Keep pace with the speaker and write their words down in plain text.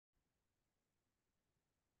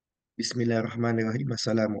Bismillahirrahmanirrahim.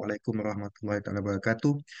 Assalamualaikum warahmatullahi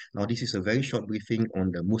wabarakatuh. Now, this is a very short briefing on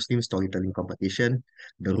the Muslim storytelling competition,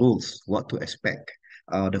 the rules, what to expect.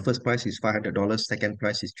 The first prize is $500, second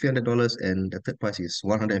prize is $300, and the third prize is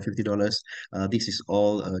 $150. This is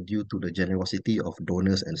all due to the generosity of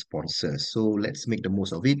donors and sponsors. So let's make the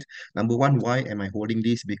most of it. Number one, why am I holding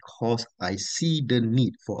this? Because I see the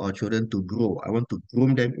need for our children to grow. I want to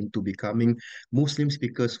groom them into becoming Muslim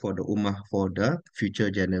speakers for the Ummah for the future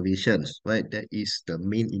generations, right? That is the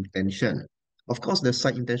main intention. Of course, the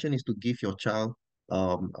side intention is to give your child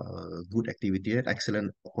a good activity, an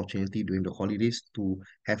excellent opportunity during the holidays to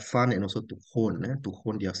have fun and also to hone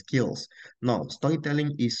their skills. Now,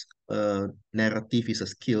 storytelling is a narrative, is a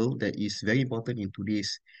skill that is very important in today's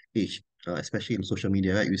age. Especially in social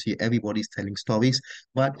media, right? You see everybody's telling stories,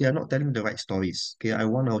 but they are not telling the right stories. Okay, I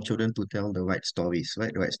want our children to tell the right stories,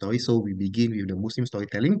 right? The right stories. So we begin with the Muslim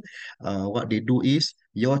storytelling. What they do is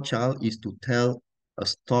your child is to tell a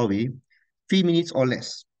story 3 minutes or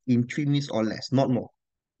less, in 3 minutes or less, not more.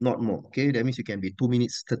 Not more. Okay, that means it can be 2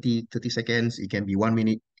 minutes, 30 seconds, it can be 1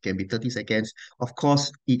 minute, it can be 30 seconds. Of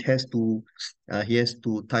course, he has to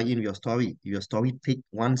tie in your story. If your story take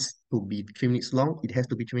once to be 3 minutes long, it has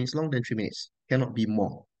to be 3 minutes long, then 3 minutes. Cannot be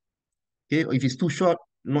more. Okay, if it's too short,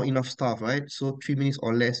 not enough stuff, right? So 3 minutes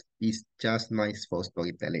or less is just nice for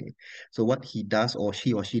storytelling. So what he does or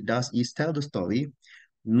she does is tell the story,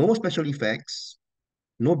 no special effects,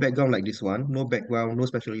 no background like this one, no background, no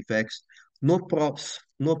special effects, no props,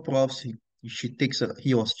 no props. He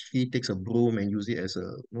or she takes a broom and use it as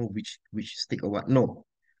a no which stick or what. No.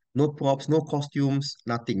 No props, no costumes,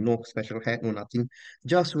 nothing, no special hat, no nothing.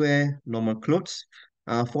 Just wear normal clothes.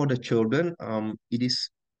 For the children, it is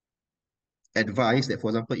advise that, for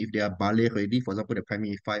example, if they are ballet ready, for example, the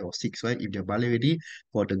primary 5 or 6, right? If they're ballet ready,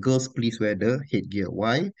 for the girls, please wear the headgear.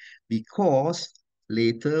 Why? Because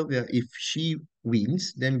later, if she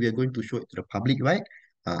wins, then we are going to show it to the public, right?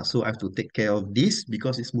 So I have to take care of this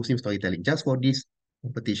because it's Muslim storytelling. Just for this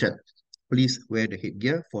competition, please wear the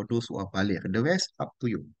headgear for those who are ballet. The rest, up to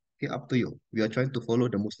you. Okay, up to you. We are trying to follow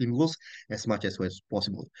the Muslim rules as much as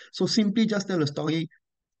possible. So simply just tell a story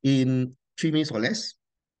in 3 minutes or less,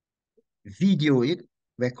 video it,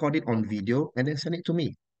 record it on video, and then send it to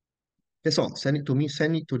me. That's all. Send it to me,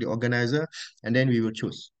 send it to the organizer, and then we will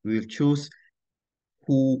choose. We will choose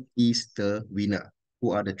who is the winner. Who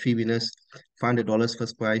are the three winners? $500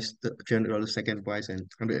 first prize, $300 second prize, and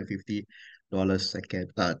 $150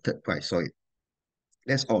 third prize. Sorry.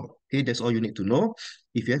 That's all. Okay, that's all you need to know.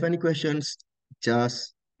 If you have any questions,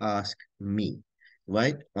 just ask me.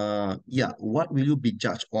 Right? Yeah, what will you be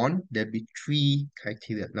judged on? There'll be three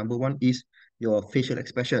criteria. Number one is your facial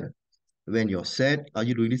expression. When you're sad, are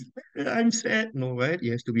you doing this? I'm sad. No, right? It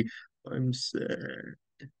has to be, I'm sad.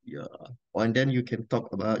 Yeah. And then you can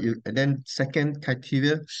talk about you. And then second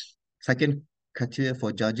criteria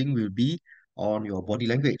for judging will be on your body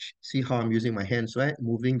language. See how I'm using my hands, right?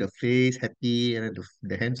 Moving the face, happy, and then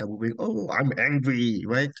the hands are moving. Oh, I'm angry,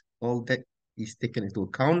 right? All that is taken into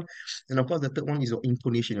account. And of course, the third one is your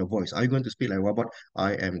intonation, your voice. Are you going to speak like robot?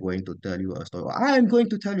 I am going to tell you a story. I am going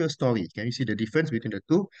to tell you a story. Can you see the difference between the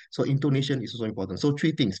two? So intonation is also important. So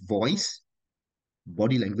three things: voice,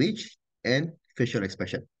 body language, and facial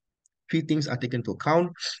expression. Three things are taken into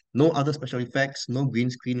account. No other special effects, no green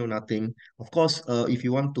screen, no nothing. Of course, if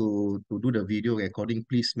you want to do the video recording,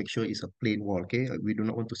 please make sure it's a plain wall, okay? We do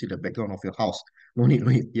not want to see the background of your house. No need,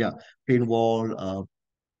 no need. Yeah, plain wall,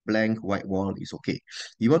 blank white wall is okay.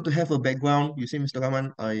 You want to have a background, you say, Mr.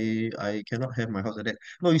 Rahman, I cannot have my house like that.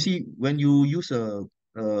 No, you see, when you use a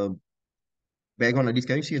background like this,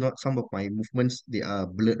 can you see not some of my movements, they are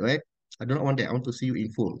blurred, right? I do not want that. I want to see you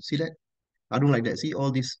in full. See that? I don't like that. See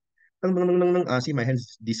all this. See my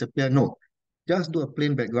hands disappear. No, just do a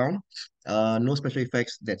plain background. No special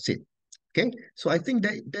effects. That's it. Okay. So I think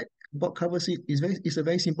that what covers it is it's a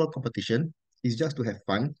very simple competition. It's just to have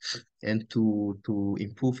fun and to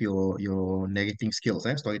improve your narrating skills,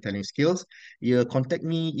 storytelling skills. You contact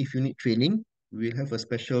me if you need training. We'll have a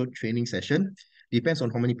special training session. Depends on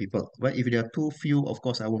how many people. Right? If there are too few, of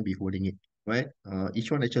course I won't be holding it. Right? Each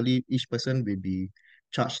person will be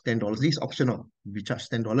charged $10. This is optional. We charge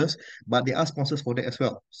 $10, but there are sponsors for that as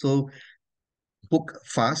well. So book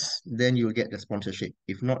fast, then you'll get the sponsorship.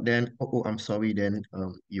 If not, then I'm sorry, then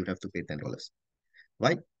you have to pay $10.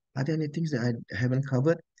 Right? Are there any things that I haven't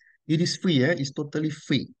covered? It is free, it's totally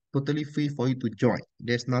free. Totally free for you to join.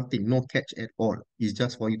 There's nothing, no catch at all. It's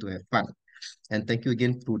just for you to have fun. And thank you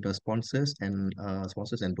again to the sponsors and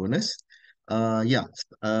donors. Yeah,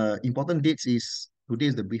 important dates is today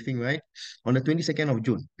is the briefing, right? On the 22nd of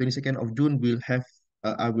June. 22nd of June, we'll have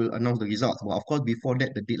I will announce the results. But of course, before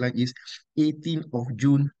that, the deadline is 18th of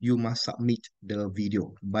June. You must submit the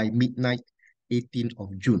video by midnight, 18th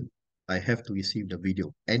of June. I have to receive the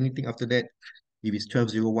video. Anything after that, if it's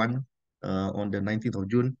 12:01 on the 19th of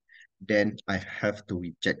June, then I have to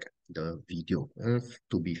reject the video.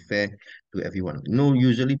 To be fair to everyone. No,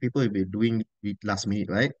 usually people will be doing it last minute,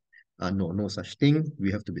 right? No, no such thing. We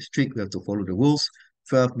have to be strict. We have to follow the rules.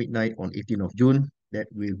 12 midnight on 18th of June. That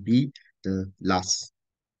will be the last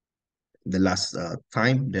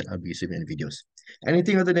time that I'll be receiving videos.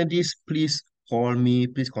 Anything other than this, please call me.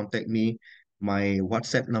 Please contact me. My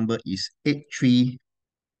WhatsApp number is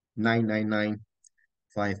 83999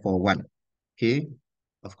 541. Okay.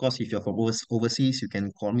 Of course, if you're from overseas, you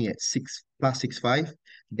can call me at 6 +65,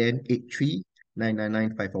 then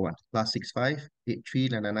 83999 541 +65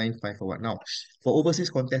 83999 541. Now, for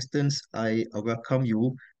overseas contestants, I welcome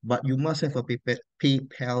you, but you must have a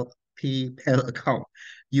PayPal account.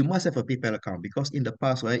 You must have a PayPal account because in the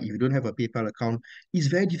past, right, if you don't have a PayPal account, it's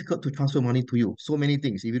very difficult to transfer money to you. So many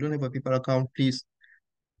things. If you don't have a PayPal account, please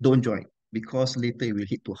don't join because later it will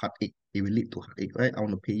lead to heartache. It will lead to heartache, right? I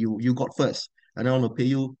want to pay you. You got first. And I want to pay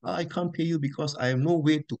you. I can't pay you because I have no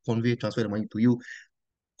way to transfer the money to you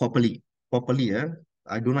properly. Properly, eh?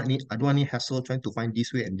 I don't need hassle trying to find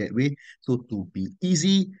this way and that way. So to be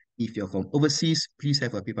easy, if you're from overseas, please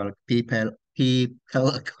have a PayPal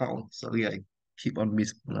account. Sorry, I keep on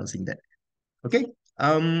mispronouncing that. Okay.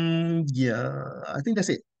 Yeah, I think that's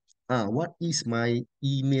it. What is my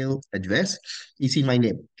email address? It's in my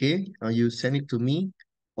name. Okay. You send it to me.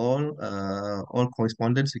 All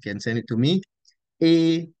correspondence, you can send it to me.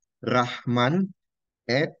 A Rahman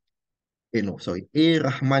at no, sorry. A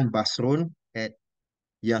Rahman Basron at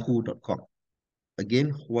yahoo.com.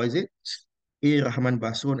 Again, what is it? A Rahman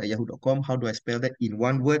Basron at yahoo.com. How do I spell that? In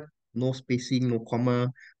one word, no spacing, no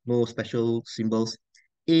comma, no special symbols.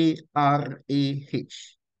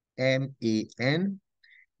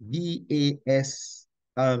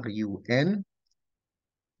 ARAHMANBASRUN,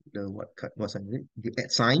 the what's it? The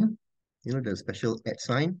at sign, the special at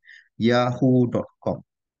sign, yahoo.com.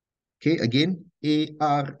 Okay, again,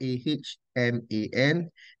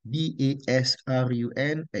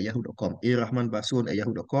 ARAHMANBASRUN at yahoo.com. A Rahman Basun at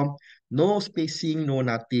yahoo.com. No spacing, no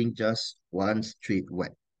nothing, just one straight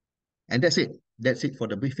word. And that's it. That's it for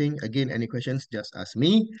the briefing. Again, any questions, just ask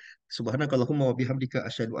me. Subhanakallahumma wa bihamdika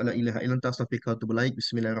asyhadu alla ilaha illa anta astaghfiruka wa atubu ilaik.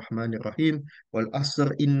 Bismillahirrahmanirrahim. Wal asr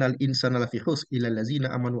innal insana lafi khusr illa allazina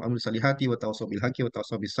amanu wa amilus salihati wa tawassaw bil haqqi wa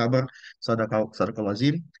tawassaw bis sabr. Sadaqallahul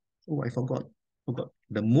azim. Oh, I forgot. Forgot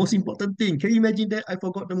the most important thing. Can you imagine that? I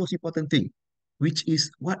forgot the most important thing, which is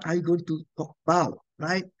what I'm going to talk about,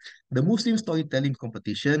 right? The Muslim storytelling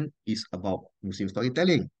competition is about Muslim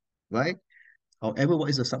storytelling, right? However, what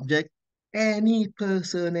is the subject? Any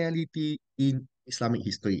personality in Islamic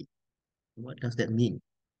history. What does that mean?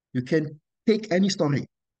 You can take any story.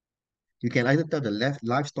 You can either tell the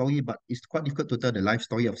life story, but it's quite difficult to tell the life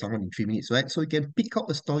story of someone in 3 minutes, right? So you can pick out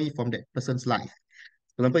a story from that person's life.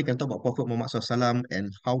 For example, you can talk about Prophet Muhammad SAW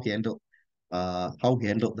and how he handled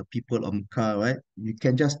the people of Mecca, right? You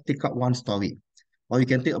can just take out one story. Or you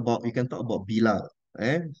can talk about Bilal,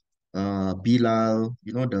 eh? Bilal,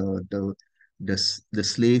 the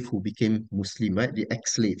slave who became Muslim, right? The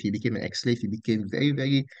ex-slave. He became an ex-slave. He became very,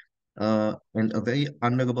 very and a very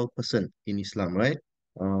honorable person in Islam, right?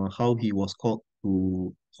 How he was called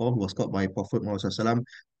by Prophet Muhammad SAW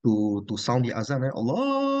to sound the azan, right?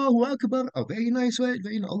 Allahu Akbar. Oh, very nice, right?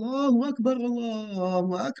 Very nice. Allahu Akbar,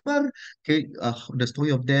 Allahu Akbar. Okay, the story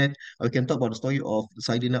of that. We can talk about the story of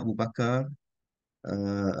Sayyidina Abu Bakar,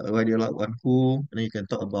 radiallahu anhu, and then you can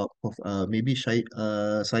talk about maybe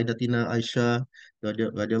Sayyidatina Aisyah,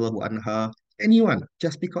 radiallahu anha. Anyone,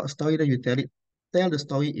 just pick out a story that you tell the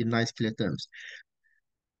story in nice clear terms.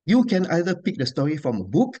 You can either pick the story from a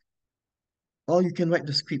book or you can write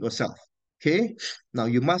the script yourself. Okay. Now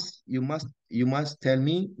you must tell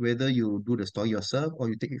me whether you do the story yourself or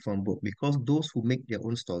you take it from a book because those who make their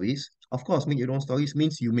own stories, of course, make your own stories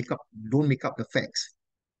means don't make up the facts.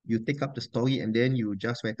 You take up the story and then you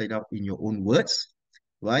just write it out in your own words,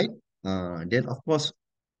 right? Then of course,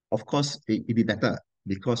 it'd be better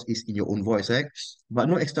because it's in your own voice, right? But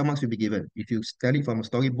no extra marks will be given. If you tell it from a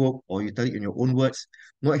storybook or you tell it in your own words,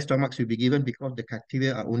 no extra marks will be given because the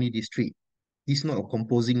criteria are only these three. This is not a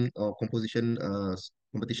composition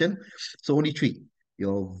competition. So only three: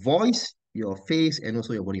 your voice, your face, and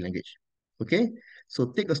also your body language. Okay.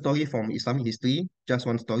 So take a story from Islamic history, just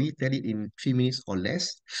one story, tell it in 3 minutes or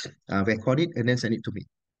less, record it, and then send it to me.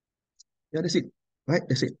 Yeah, that's it. Right,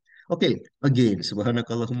 that's it. Okay, again,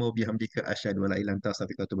 subhanakallahumma wa bihamdika asyhadu an la ilaha illa anta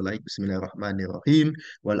astaghfiruka wa atubu ilaik. Bismillahirrahmanirrahim.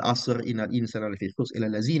 Wal asr innal insana lafi khusr illa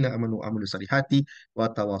allazina amanu wa amilu salihati wa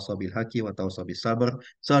tawasaw bil haqqi wa tawasaw bis sabr.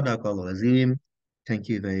 Sadaqallahul azim. Thank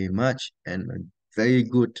you very much and a very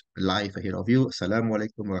good life ahead of you.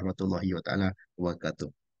 Assalamualaikum warahmatullahi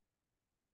wabarakatuh.